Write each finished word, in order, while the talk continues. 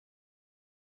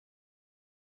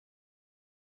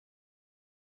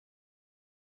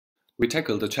We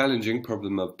tackle the challenging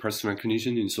problem of person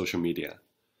recognition in social media.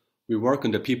 We work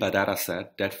on the PIPA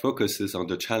dataset that focuses on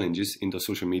the challenges in the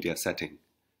social media setting.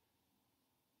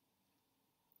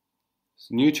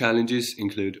 New challenges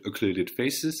include occluded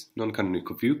faces,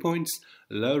 non-canonical viewpoints,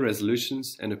 low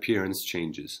resolutions, and appearance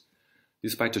changes.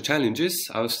 Despite the challenges,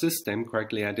 our system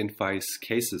correctly identifies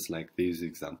cases like these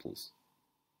examples.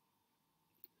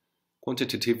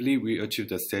 Quantitatively, we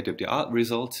achieved a state-of-the-art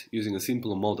result using a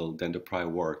simpler model than the prior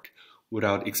work,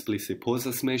 without explicit pose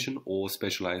estimation or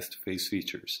specialized face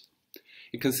features.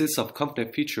 It consists of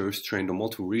complex features trained on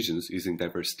multiple regions using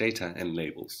diverse data and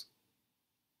labels.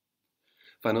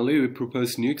 Finally, we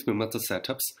propose new experimental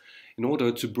setups in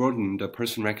order to broaden the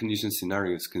person recognition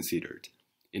scenarios considered.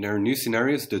 In our new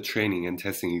scenarios, the training and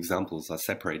testing examples are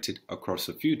separated across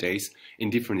a few days in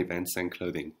different events and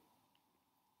clothing.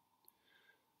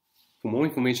 For more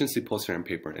information, see poster and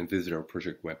paper and visit our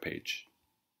project webpage.